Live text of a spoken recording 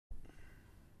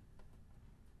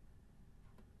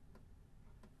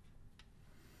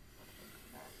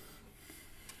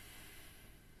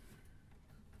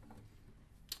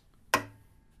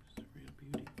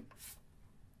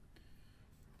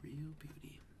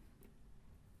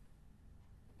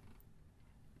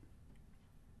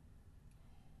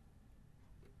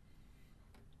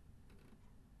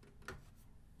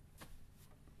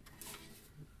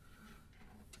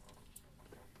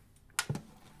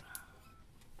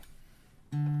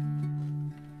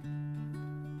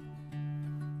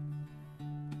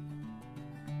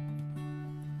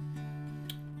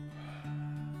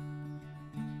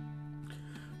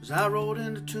As I rode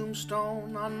into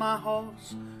Tombstone on my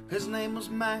horse, his name was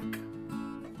Mac,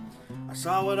 I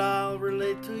saw what I'll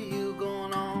relate to you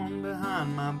going on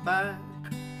behind my back.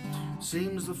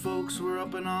 Seems the folks were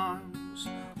up in arms,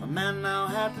 a man now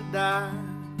had to die,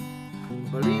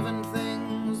 believing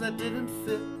things that didn't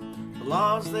fit the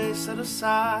laws they set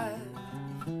aside.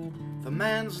 The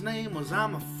man's name was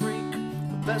I'm a Freak,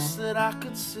 the best that I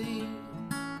could see.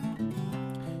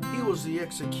 He was the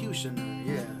executioner,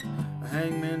 yeah, a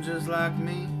hangman just like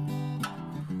me.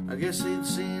 I guess he'd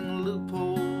seen the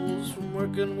loopholes from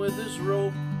working with his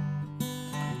rope.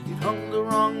 He'd hung the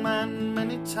wrong man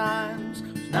many times,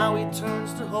 now he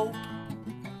turns to hope.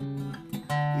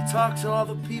 He talked to all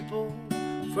the people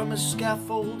from his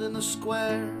scaffold in the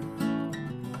square,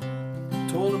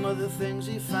 told them of the things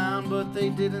he found, but they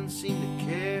didn't seem to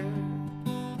care.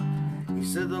 He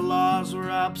said the laws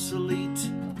were obsolete,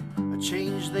 a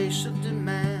change they should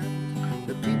demand.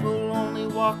 The people only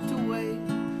walked away,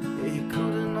 he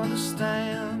couldn't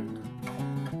understand.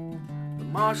 The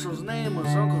marshal's name was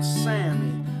Uncle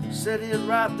Sam, he said he'd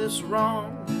right this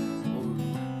wrong.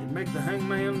 He'd make the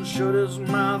hangman shut his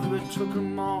mouth, but it took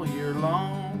him all year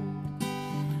long.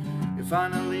 He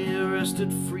finally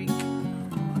arrested Freak,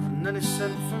 and then he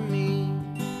sent for me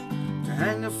to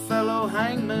hang a fellow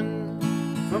hangman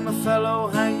from a fellow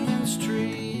hangman's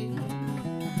tree.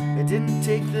 It didn't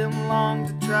take them long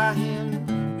to try him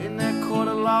in their court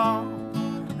of law.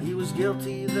 He was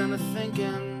guilty then of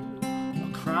thinking a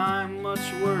crime much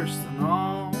worse than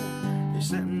all. They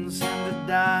sentenced him to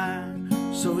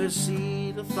die, so his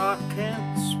seed of thought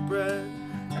can't spread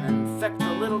and infect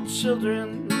the little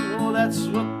children. Oh, that's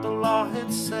what the law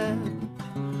had said.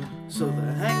 So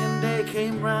the hanging day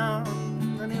came round,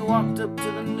 and he walked up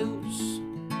to the noose.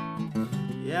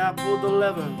 Yeah, I pulled the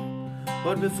lever,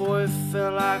 but before he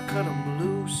fell I cut him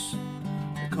loose.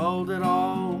 They called it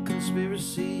all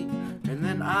conspiracy, and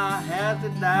then I had to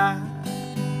die.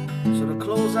 So to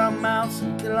close our mouths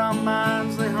and kill our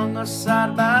minds, they hung us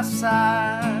side by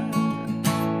side.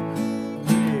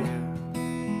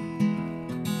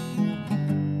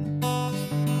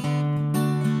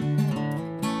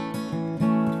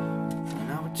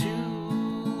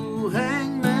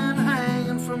 Hangmen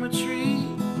hanging from a tree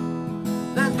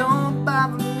that don't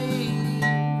bother me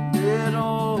at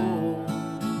all.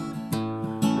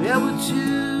 There were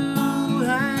two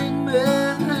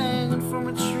hangmen hanging from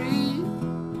a tree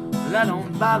that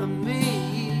don't bother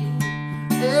me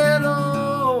at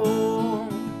all.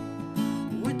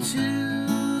 With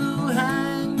two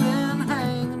hangmen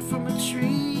hanging from a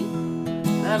tree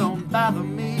that don't bother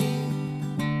me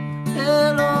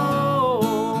at all.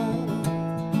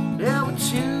 There were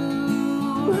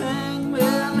two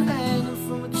hangmen hanging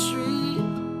from a tree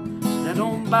that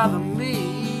don't bother me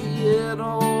at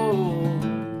all.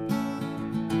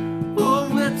 Oh,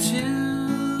 we're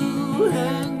two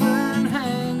hangmen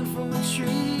hanging from a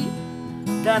tree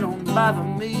that don't bother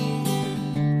me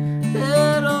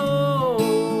at all.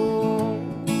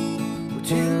 We're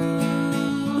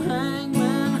two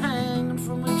hangmen hanging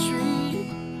from a tree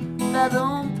that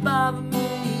don't bother me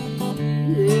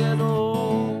at all.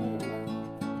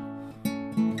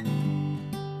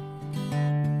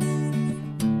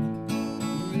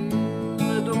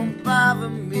 Bother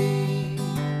me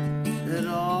at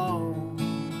all.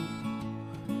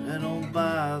 That don't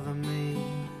bother me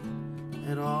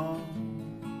at all.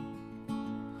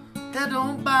 That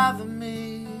don't bother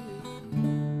me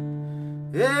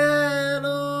at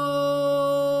all.